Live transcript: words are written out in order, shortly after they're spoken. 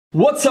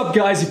What's up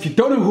guys, if you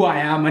don't know who I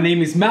am, my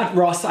name is Matt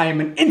Ross. I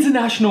am an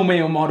international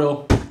male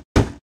model.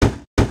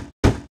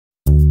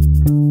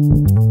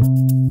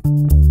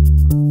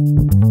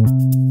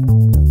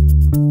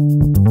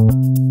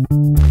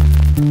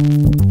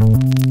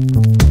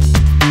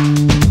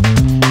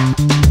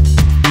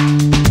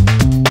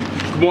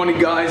 Good morning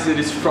guys, it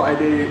is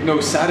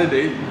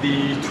Saturday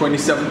the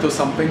 27th or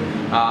something.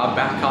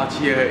 Back out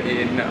here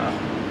in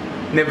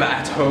Never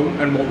at Home,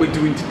 and what we're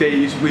doing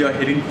today is we are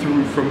heading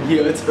through from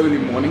here. It's early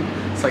morning,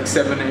 it's like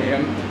 7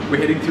 a.m. We're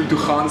heading through to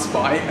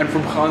Gansbaai, and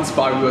from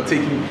Gansbaai we are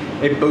taking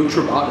a boat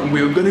trip out and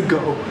we're gonna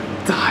go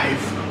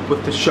dive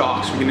with the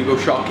sharks. We're gonna go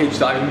shark cage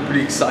diving. I'm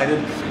pretty excited,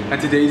 and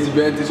today's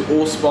event is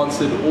all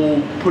sponsored,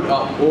 all put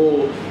up,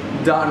 all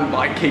done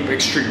by Cape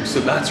Extreme,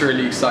 so that's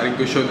really exciting.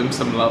 Go show them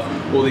some love.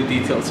 All the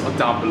details are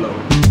down below.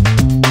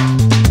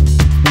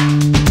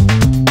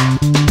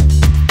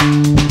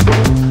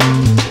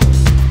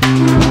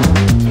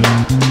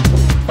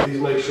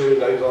 Make sure your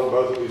name's on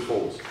both of these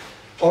forms.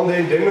 On the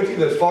indemnity,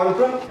 there's fine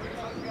print.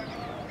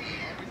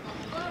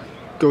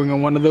 Going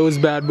on one of those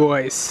bad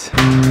boys.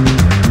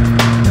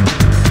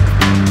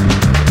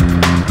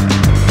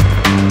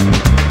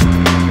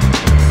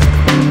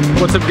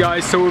 What's up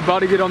guys, so we're about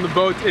to get on the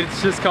boat.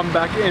 It's just come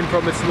back in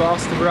from its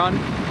last run.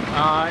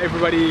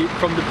 Everybody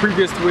from the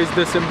previous tour is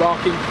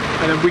disembarking,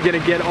 and then we're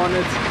gonna get on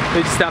it.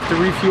 They just have to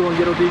refuel and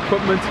get all the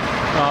equipment.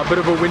 Bit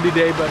of a windy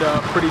day, but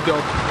pretty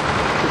dope.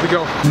 Here we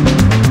go.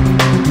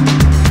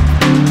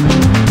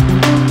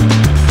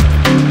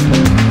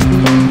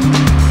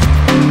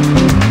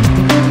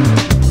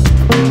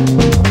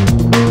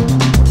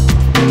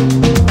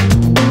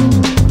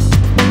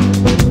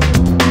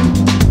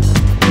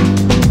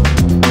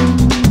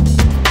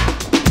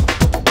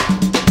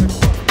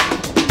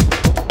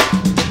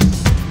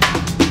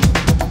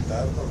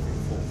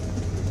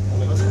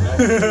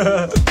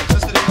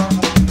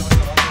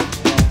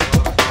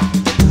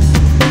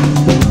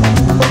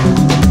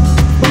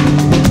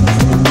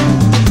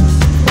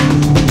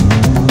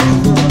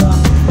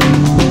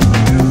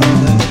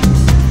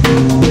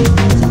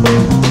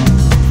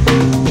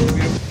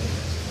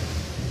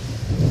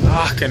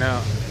 Fucking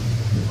hell.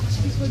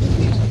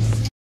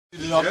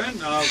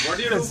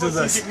 Let's do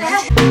this.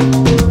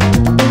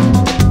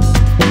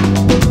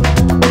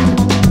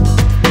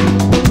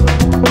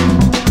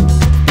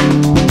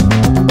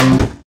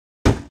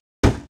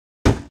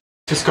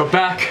 Just got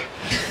back.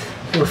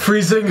 We're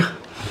freezing.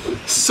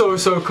 So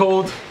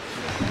cold.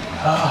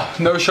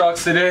 No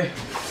sharks today.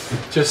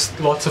 Just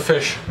lots of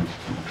fish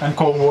and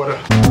cold water.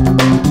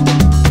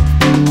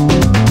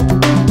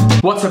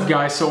 What's up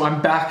guys, so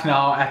I'm back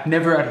now at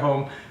Never at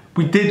Home.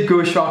 We did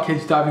go shark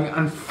cage diving.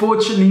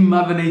 Unfortunately,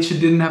 Mother Nature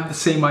didn't have the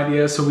same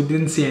idea, so we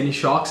didn't see any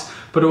sharks,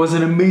 but it was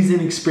an amazing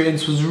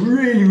experience. It was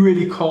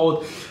really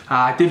cold.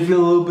 I did feel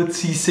a little bit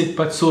seasick,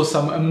 but saw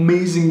some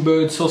amazing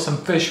birds, saw some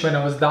fish when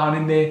I was down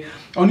in there.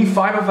 Only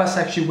 5 of us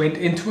actually went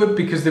into it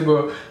because we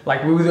were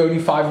the only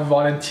 5 who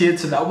volunteered,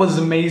 so that was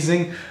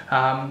amazing.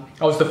 I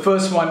was the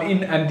first one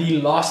in and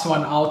the last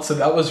one out, so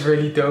that was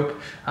really dope.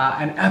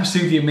 An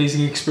absolutely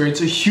amazing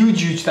experience. A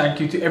huge thank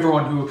you to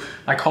everyone who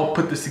helped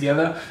put this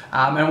together.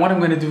 And what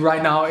I'm gonna do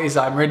right now is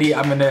I'm ready.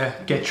 I'm gonna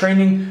get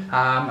training.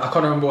 I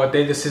can't remember what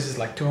day this is. It's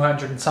like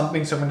 200 and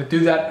something, so I'm gonna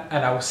do that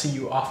and I will see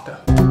you after.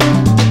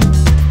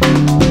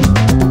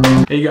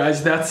 Hey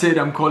guys, that's it.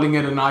 I'm calling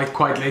it a night,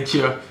 quite late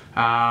here.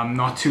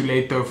 Not too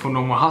late though for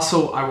normal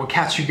hustle. I will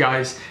catch you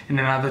guys in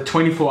another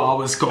 24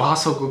 hours. Go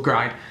hustle, go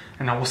grind,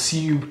 and I will see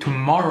you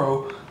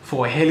tomorrow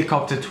for a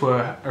helicopter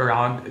tour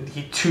around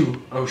the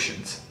 2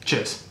 oceans.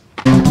 Cheers.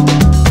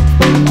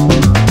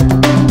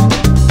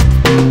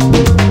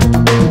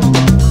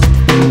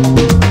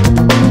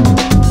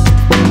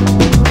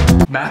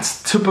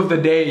 Matt's tip of the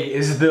day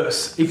is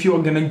this: if you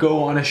are gonna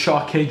go on a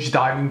shark cage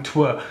diving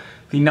tour,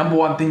 the number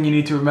one thing you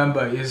need to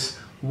remember is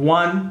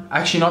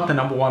actually not the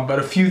number one, but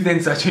a few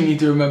things that you need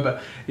to remember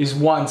is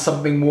 1,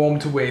 something warm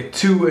to wear,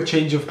 2, a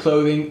change of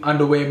clothing,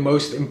 underwear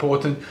most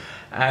important,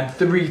 and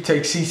 3,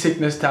 take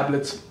seasickness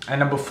tablets, and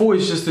number 4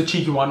 is just a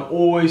cheeky one: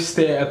 always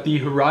stare at the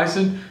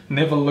horizon,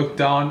 never look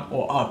down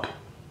or up.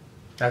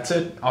 That's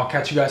it. I'll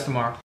catch you guys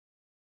tomorrow.